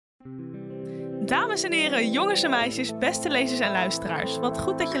Dames en heren, jongens en meisjes, beste lezers en luisteraars. Wat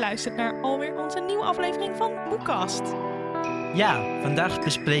goed dat je luistert naar alweer onze nieuwe aflevering van Boekkast. Ja, vandaag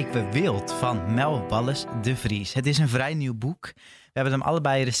bespreken we Wild van Mel Wallis de Vries. Het is een vrij nieuw boek. We hebben hem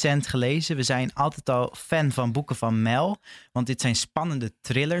allebei recent gelezen. We zijn altijd al fan van boeken van Mel, want dit zijn spannende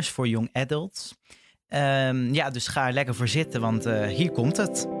thrillers voor young adults. Dus ga er lekker voor zitten, want hier komt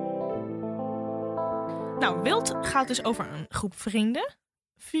het. Nou, Wild gaat dus over een groep vrienden.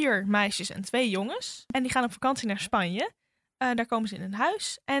 4 meisjes en 2 jongens. En die gaan op vakantie naar Spanje. Daar komen ze in een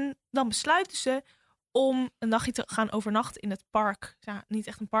huis. En dan besluiten ze om een nachtje te gaan overnachten in het park. Ja, niet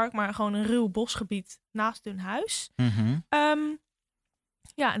echt een park, maar gewoon een ruw bosgebied naast hun huis. Mm-hmm.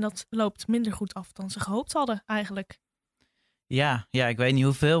 En dat loopt minder goed af dan ze gehoopt hadden eigenlijk. Ja, ik weet niet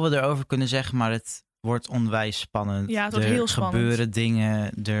hoeveel we erover kunnen zeggen, maar het wordt onwijs spannend. Ja, het wordt heel spannend. Er gebeuren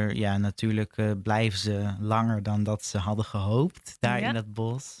dingen. Natuurlijk blijven ze langer dan dat ze hadden gehoopt daar in dat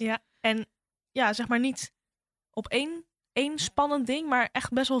bos. Ja, en zeg maar niet op één spannend ding, maar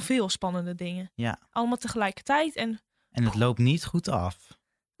echt best wel veel spannende dingen. Ja. Allemaal tegelijkertijd. En het loopt niet goed af.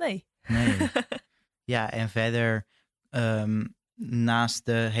 Nee. Ja, en verder, naast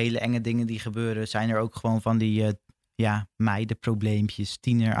de hele enge dingen die gebeuren, zijn er ook gewoon van die meidenprobleempjes,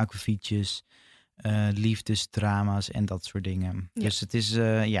 tienerakkefietjes, liefdesdrama's en dat soort dingen. Ja. Dus het is,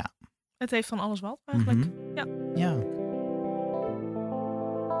 Het heeft van alles wat eigenlijk. Mm-hmm. Ja.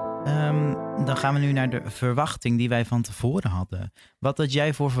 Dan gaan we nu naar de verwachting die wij van tevoren hadden. Wat had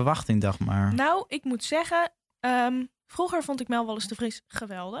jij voor verwachting, Dagmar? Nou, ik moet zeggen, vroeger vond ik Mel Wallis de Vries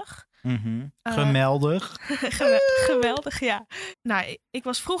geweldig. Mm-hmm. Geweldig. Geweldig, ja. Nou, ik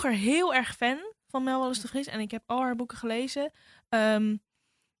was vroeger heel erg fan van Mel Wallis de Vries en ik heb al haar boeken gelezen.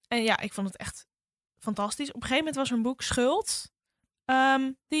 Ik vond het echt fantastisch. Op een gegeven moment was er een boek, Schuld.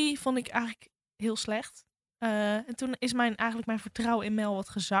 Die vond ik eigenlijk heel slecht. En toen is eigenlijk mijn vertrouwen in Mel wat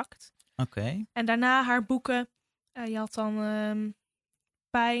gezakt. Oké. En daarna haar boeken. Je had dan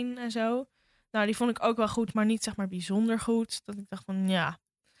Pijn en zo. Nou, die vond ik ook wel goed, maar niet zeg maar bijzonder goed. Dat ik dacht van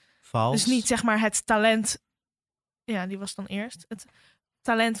Vals. Dus niet zeg maar het talent. Ja, die was dan eerst. Het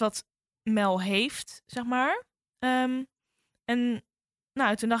talent wat Mel heeft, zeg maar. En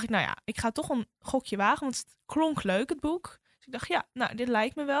toen dacht ik, ik ga toch een gokje wagen. Want het klonk leuk, het boek. Dus ik dacht, dit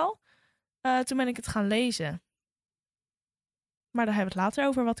lijkt me wel. Toen ben ik het gaan lezen. Maar daar hebben we het later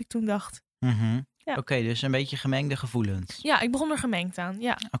over wat ik toen dacht. Mm-hmm. Ja. Oké, dus een beetje gemengde gevoelens. Ja, ik begon er gemengd aan.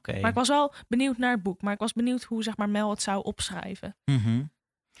 Ja. Okay. Maar ik was wel benieuwd naar het boek. Maar ik was benieuwd hoe zeg maar Mel het zou opschrijven. Mm-hmm.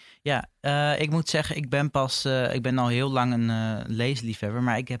 Ja, ik moet zeggen, ik ben al heel lang een leesliefhebber.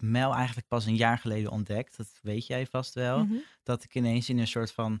 Maar ik heb Mel eigenlijk pas een jaar geleden ontdekt. Dat weet jij vast wel. Mm-hmm. Dat ik ineens in een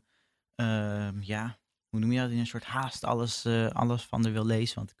soort van, hoe noem je dat? In een soort haast alles van haar wil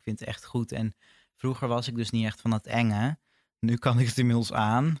lezen. Want ik vind het echt goed. En vroeger was ik dus niet echt van het enge. Nu kan ik het inmiddels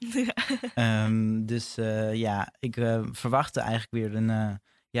aan. Ja. Ik verwachtte eigenlijk weer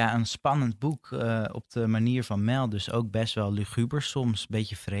een spannend boek op de manier van Mel. Dus ook best wel luguber soms.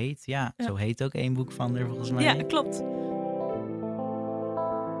 Beetje vreed. Ja, zo heet ook één boek van haar volgens mij. Ja, klopt.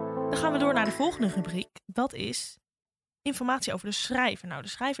 Dan gaan we door naar de volgende rubriek. Dat is informatie over de schrijver. Nou, de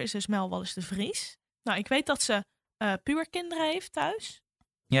schrijver is dus Mel Wallis de Vries. Nou, ik weet dat ze puberkinderen heeft thuis.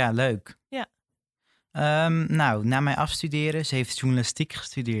 Ja, leuk. Ja. Na mijn afstuderen, ze heeft journalistiek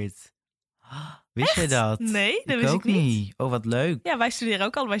gestudeerd. Wist je dat? Nee, dat ik wist ook ik niet. Oh, wat leuk. Ja, wij studeren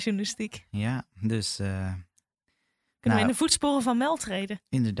ook allebei journalistiek. Ja, dus... Kunnen we in de voetsporen van Mel treden?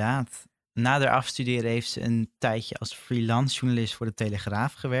 Inderdaad. Na haar afstuderen heeft ze een tijdje als freelance journalist voor de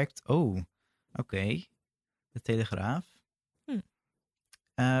Telegraaf gewerkt. Oh, oké. De Telegraaf.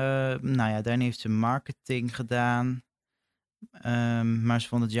 Daarna heeft ze marketing gedaan. Maar ze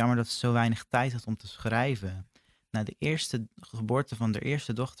vond het jammer dat ze zo weinig tijd had om te schrijven. Na de eerste geboorte van haar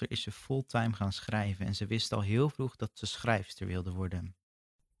eerste dochter is ze fulltime gaan schrijven. En ze wist al heel vroeg dat ze schrijfster wilde worden.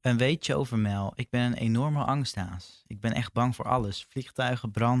 Een weetje over Mel. Ik ben een enorme angsthaas. Ik ben echt bang voor alles.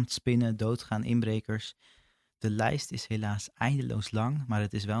 Vliegtuigen, brand, spinnen, doodgaan, inbrekers. De lijst is helaas eindeloos lang, maar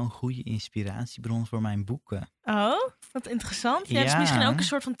het is wel een goede inspiratiebron voor mijn boeken. Oh, wat interessant. Ja, het is misschien ook een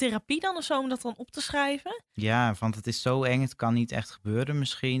soort van therapie dan of zo om dat dan op te schrijven. Ja, want het is zo eng, het kan niet echt gebeuren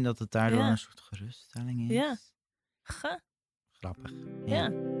misschien, dat het daardoor een soort geruststelling is. Ja. Grappig. Ja.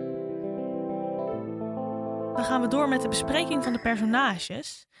 Dan gaan we door met de bespreking van de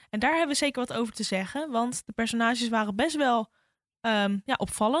personages. En daar hebben we zeker wat over te zeggen, want de personages waren best wel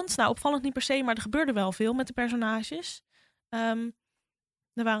opvallend. Nou, opvallend niet per se, maar er gebeurde wel veel met de personages. Er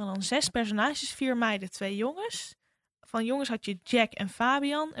waren dan 6 personages, 4 meiden, 2 jongens. Van jongens had je Jack en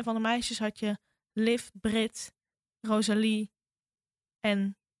Fabian. En van de meisjes had je Liv, Brit, Rosalie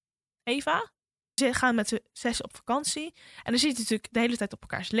en Eva. Ze gaan met z'n 6 op vakantie. En dan zit je natuurlijk de hele tijd op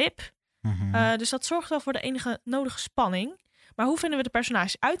elkaars lip. Dus dat zorgt wel voor de enige nodige spanning. Maar hoe vinden we de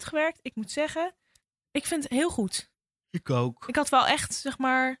personages uitgewerkt? Ik moet zeggen, ik vind het heel goed. Ik ook. Ik had wel echt, zeg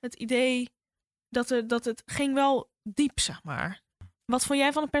maar, het idee dat het ging wel diep, zeg maar. Wat vond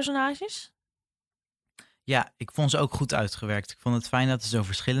jij van de personages? Ja, ik vond ze ook goed uitgewerkt. Ik vond het fijn dat ze zo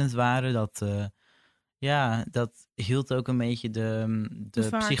verschillend waren. Dat hield ook een beetje de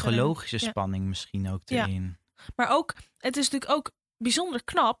psychologische spanning misschien ook erin. Ja. Maar ook, het is natuurlijk ook bijzonder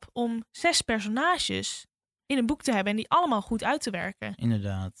knap om 6 personages in een boek te hebben en die allemaal goed uit te werken.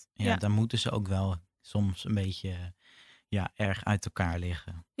 Inderdaad. Ja, dan moeten ze ook wel soms een beetje erg uit elkaar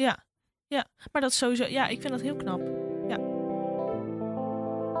liggen. Ja, maar dat is sowieso, ik vind dat heel knap. Ja.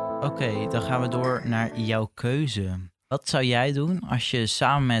 Oké, dan gaan we door naar jouw keuze. Wat zou jij doen als je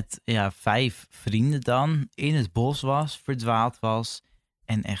samen met 5 vrienden dan in het bos was, verdwaald was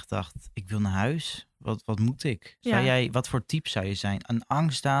en echt dacht, ik wil naar huis? Wat moet ik? Wat voor type zou je zijn? Een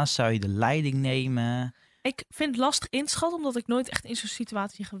angsthaas? Zou je de leiding nemen? Ik vind het lastig inschatten, omdat ik nooit echt in zo'n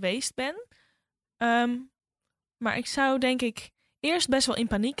situatie geweest ben. Maar ik zou denk ik eerst best wel in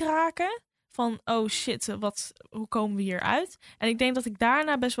paniek raken. Van, oh shit, hoe komen we hier uit? En ik denk dat ik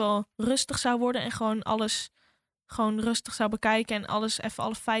daarna best wel rustig zou worden en gewoon alles rustig zou bekijken en alle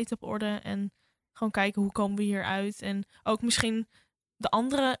feiten op orde en gewoon kijken hoe komen we hier uit. En ook misschien de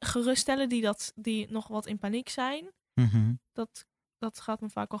anderen geruststellen die nog wat in paniek zijn. Mm-hmm. Dat gaat me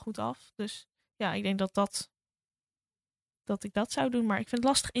vaak wel goed af. Dus ja, ik denk dat ik dat zou doen, maar ik vind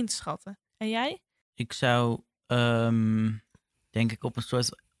het lastig in te schatten. En jij? Ik zou denk ik op een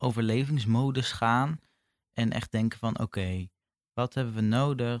soort overlevingsmodus gaan en echt denken van oké, wat hebben we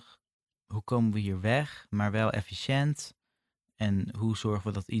nodig? Hoe komen we hier weg, maar wel efficiënt? En hoe zorgen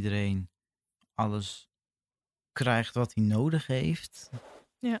we dat iedereen alles krijgt wat hij nodig heeft?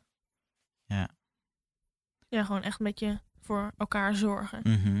 Ja. Ja, gewoon echt een beetje voor elkaar zorgen.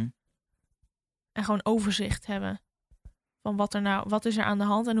 Mm-hmm. En gewoon overzicht hebben van wat is er aan de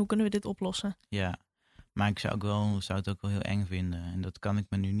hand en hoe kunnen we dit oplossen? Ja, maar ik zou het ook wel heel eng vinden. En dat kan ik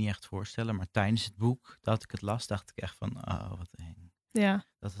me nu niet echt voorstellen. Maar tijdens het boek, dat ik het las, dacht ik echt van, oh, wat eng. Ja,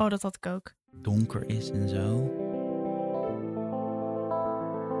 dat had ik ook. Donker is en zo.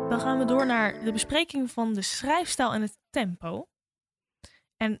 Dan gaan we door naar de bespreking van de schrijfstijl en het tempo.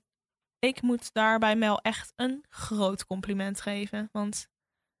 En ik moet daarbij Mel echt een groot compliment geven. Want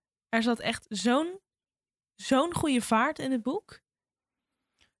er zat echt zo'n goede vaart in het boek.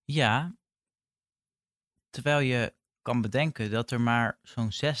 Ja, terwijl je kan bedenken dat er maar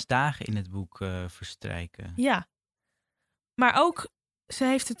zo'n 6 dagen in het boek verstrijken. Ja, maar ook, ze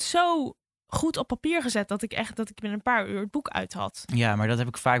heeft het zo goed op papier gezet dat ik binnen een paar uur het boek uit had. Ja, maar dat heb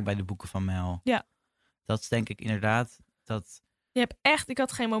ik vaak bij de boeken van Mel. Ja. Dat is denk ik inderdaad dat... Ik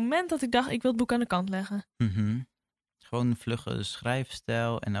had geen moment dat ik dacht, ik wil het boek aan de kant leggen. Mm-hmm. Gewoon een vlugge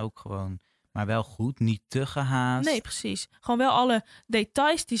schrijfstijl en ook gewoon, maar wel goed, niet te gehaast. Nee, precies. Gewoon wel alle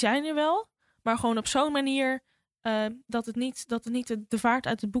details, die zijn er wel. Maar gewoon op zo'n manier dat het niet de vaart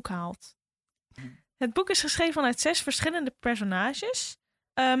uit het boek haalt. Het boek is geschreven vanuit 6 verschillende personages.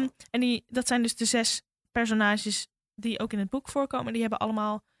 Dat zijn dus de 6 personages die ook in het boek voorkomen. Die hebben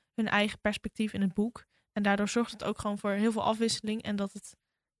allemaal hun eigen perspectief in het boek. En daardoor zorgt het ook gewoon voor heel veel afwisseling. En dat het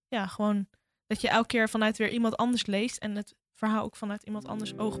gewoon dat je elke keer vanuit weer iemand anders leest. En het verhaal ook vanuit iemand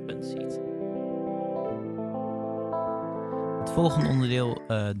anders oogpunt ziet. Het volgende onderdeel,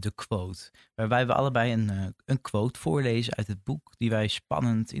 de quote. Waarbij we allebei een quote voorlezen uit het boek die wij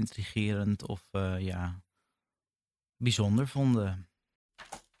spannend, intrigerend of bijzonder vonden.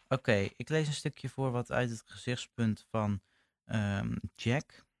 Oké, ik lees een stukje voor wat uit het gezichtspunt van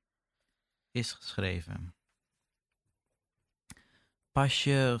Jack is geschreven. Pas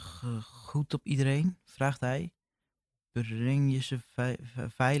je goed op iedereen? Vraagt hij. Breng je ze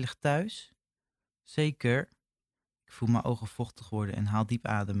veilig thuis? Zeker. Ik voel mijn ogen vochtig worden en haal diep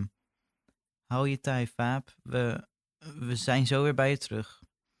adem. Hou je taai, Vaap. We zijn zo weer bij je terug.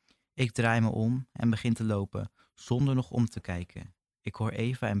 Ik draai me om en begin te lopen, zonder nog om te kijken. Ik hoor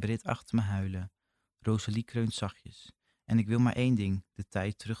Eva en Brit achter me huilen. Rosalie kreunt zachtjes. En ik wil maar één ding, de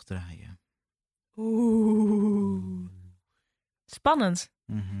tijd terugdraaien. Oeh. Spannend.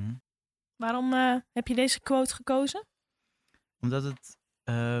 Mm-hmm. Waarom heb je deze quote gekozen? Omdat het,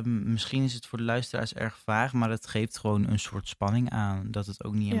 misschien is het voor de luisteraars erg vaag, maar het geeft gewoon een soort spanning aan. Dat het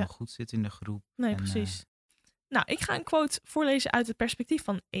ook niet helemaal goed zit in de groep. Nee, precies. Nou, ik ga een quote voorlezen uit het perspectief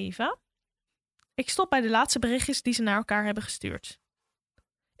van Eva. Ik stop bij de laatste berichtjes die ze naar elkaar hebben gestuurd.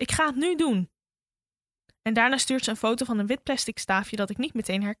 Ik ga het nu doen. En daarna stuurt ze een foto van een wit plastic staafje dat ik niet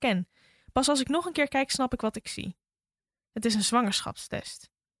meteen herken. Pas als ik nog een keer kijk, snap ik wat ik zie. Het is een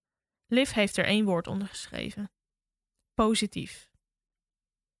zwangerschapstest. Liv heeft er 1 woord onder geschreven. Positief.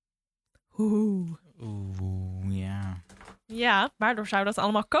 Oeh. Oeh, ja. Ja, waardoor zou dat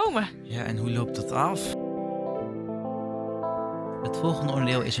allemaal komen? Ja, en hoe loopt dat af? Het volgende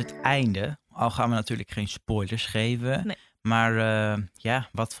onderdeel is het einde. Al gaan we natuurlijk geen spoilers geven. Nee. Maar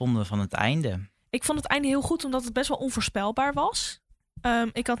wat vonden we van het einde? Ik vond het einde heel goed, omdat het best wel onvoorspelbaar was.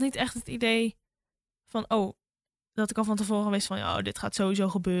 Ik had niet echt het idee van, dat ik al van tevoren wist van, dit gaat sowieso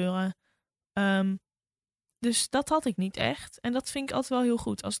gebeuren. Dus dat had ik niet echt. En dat vind ik altijd wel heel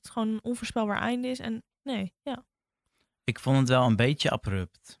goed, als het gewoon een onvoorspelbaar einde is. En nee, ja. Ik vond het wel een beetje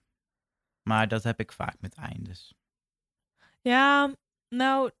abrupt. Maar dat heb ik vaak met eindes. Ja,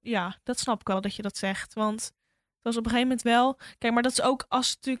 nou ja, dat snap ik wel dat je dat zegt. Want het was op een gegeven moment wel... Kijk, maar dat is ook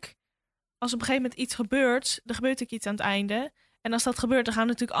als op een gegeven moment iets gebeurt... Er gebeurt natuurlijk iets aan het einde. En als dat gebeurt, dan gaan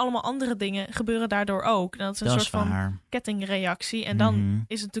natuurlijk allemaal andere dingen gebeuren daardoor ook. En dat is een soort van kettingreactie. En dan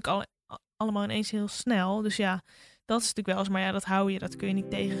is het natuurlijk allemaal ineens heel snel. Dus ja, dat is natuurlijk wel eens... Maar ja, dat hou je, dat kun je niet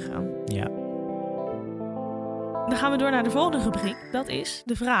tegengaan. Ja. Dan gaan we door naar de volgende rubriek. Dat is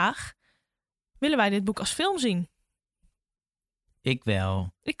de vraag... Willen wij dit boek als film zien? Ik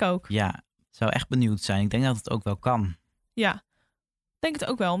wel. Ik ook. Ja, zou echt benieuwd zijn. Ik denk dat het ook wel kan. Ja, ik denk het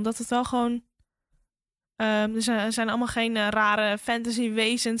ook wel. Omdat het wel gewoon... er zijn allemaal geen rare fantasy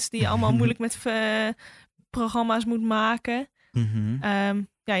wezens... die je allemaal moeilijk met programma's moet maken.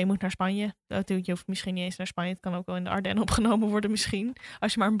 Ja, je moet naar Spanje. Je hoeft misschien niet eens naar Spanje. Het kan ook wel in de Ardennen opgenomen worden misschien.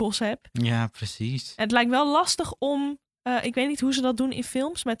 Als je maar een bos hebt. Ja, precies. En het lijkt wel lastig om... ik weet niet hoe ze dat doen in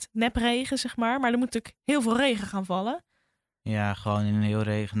films met nepregen, zeg maar. Maar er moet natuurlijk heel veel regen gaan vallen. Ja, gewoon in een heel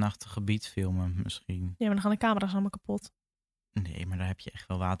regenachtig gebied filmen misschien. Ja, maar dan gaan de camera's allemaal kapot. Nee, maar daar heb je echt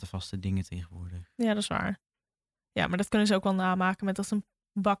wel watervaste dingen tegenwoordig. Ja, dat is waar. Ja, maar dat kunnen ze ook wel namaken met dat een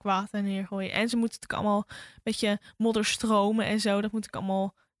bak water neergooien. En ze moeten natuurlijk allemaal een beetje modderstromen en zo. Dat moet ook allemaal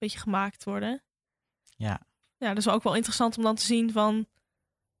een beetje gemaakt worden. Ja. Ja, dat is ook wel interessant om dan te zien van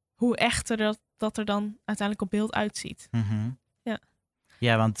hoe echter dat er dan uiteindelijk op beeld uitziet. Ja.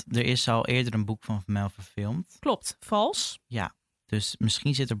 Ja, want er is al eerder een boek van Mel verfilmd. Klopt, vals. Ja, dus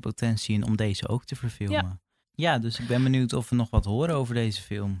misschien zit er potentie in om deze ook te verfilmen. Ja, dus ik ben benieuwd of we nog wat horen over deze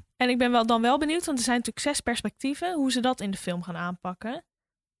film. En ik ben dan wel benieuwd, want er zijn natuurlijk 6 perspectieven, hoe ze dat in de film gaan aanpakken.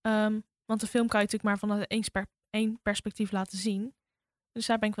 Want de film kan je natuurlijk maar vanuit één perspectief laten zien. Dus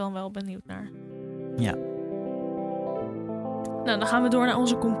daar ben ik wel benieuwd naar. Ja. Nou, dan gaan we door naar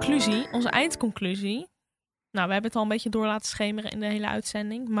onze conclusie, onze eindconclusie. Nou, we hebben het al een beetje door laten schemeren in de hele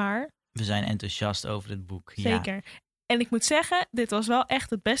uitzending, maar... We zijn enthousiast over het boek. Zeker. Ja. En ik moet zeggen, dit was wel echt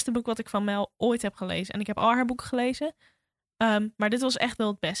het beste boek wat ik van Mel ooit heb gelezen. En ik heb al haar boeken gelezen, maar dit was echt wel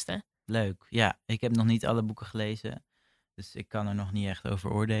het beste. Leuk. Ja, ik heb nog niet alle boeken gelezen, dus ik kan er nog niet echt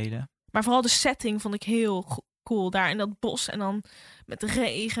over oordelen. Maar vooral de setting vond ik heel cool. Daar in dat bos en dan met de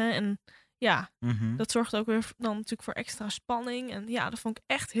regen. En ja, dat zorgt ook weer dan natuurlijk voor extra spanning. En ja, dat vond ik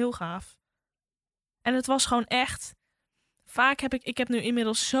echt heel gaaf. En het was gewoon echt... Vaak heb ik nu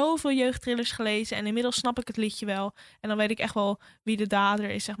inmiddels zoveel jeugdthrillers gelezen. En inmiddels snap ik het liedje wel. En dan weet ik echt wel wie de dader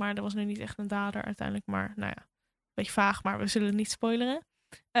is, zeg maar. Er was nu niet echt een dader uiteindelijk. Maar nou ja, een beetje vaag, maar we zullen het niet spoileren.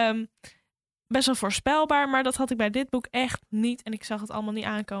 Best wel voorspelbaar, maar dat had ik bij dit boek echt niet. En ik zag het allemaal niet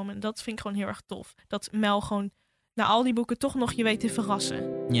aankomen. En dat vind ik gewoon heel erg tof. Dat Mel gewoon na al die boeken toch nog je weet te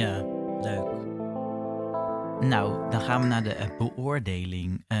verrassen. Ja, leuk. Nou, dan gaan we naar de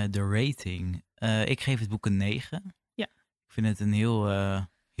beoordeling, de rating. Ik geef het boek een 9. Ja. Ik vind het een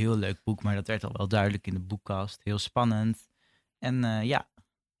heel leuk boek, maar dat werd al wel duidelijk in de boekkast. Heel spannend. En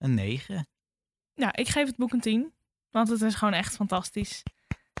een 9. Nou, ik geef het boek een 10. Want het is gewoon echt fantastisch.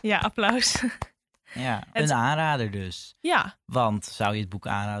 Ja, applaus. Ja, een aanrader dus. Ja. Want zou je het boek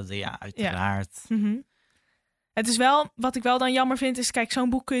aanraden? Ja, uiteraard. Ja. Het is wel, wat ik wel dan jammer vind, is kijk, zo'n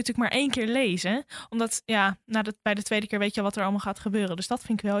boek kun je natuurlijk maar 1 keer lezen. Omdat, ja, bij de tweede keer weet je wat er allemaal gaat gebeuren. Dus dat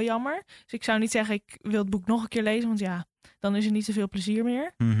vind ik wel jammer. Dus ik zou niet zeggen, ik wil het boek nog een keer lezen. Want ja, dan is er niet zoveel plezier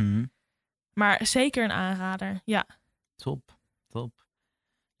meer. Maar zeker een aanrader, ja. Top.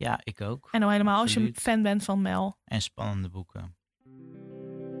 Ja, ik ook. En al helemaal Absoluut. als je fan bent van Mel. En spannende boeken.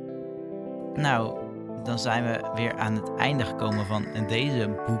 Nou, dan zijn we weer aan het einde gekomen van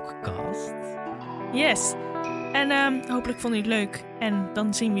deze boekkast. Yes. En hopelijk vonden jullie het leuk. En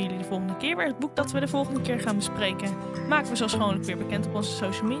dan zien we jullie de volgende keer weer. Het boek dat we de volgende keer gaan bespreken maken we zoals gewoonlijk weer bekend op onze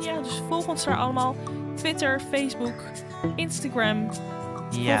social media. Dus volg ons daar allemaal. Twitter, Facebook, Instagram.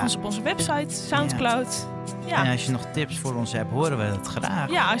 Ja. Volg ons op onze website, Soundcloud. Ja. En als je nog tips voor ons hebt, horen we het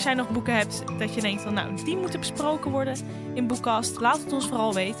graag. Ja, als jij nog boeken hebt dat je denkt van nou, die moeten besproken worden in Boekkast. Laat het ons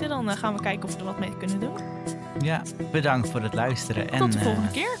vooral weten. Dan gaan we kijken of we er wat mee kunnen doen. Ja, bedankt voor het luisteren. Tot de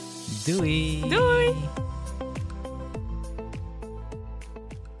volgende keer. Doei. Doei.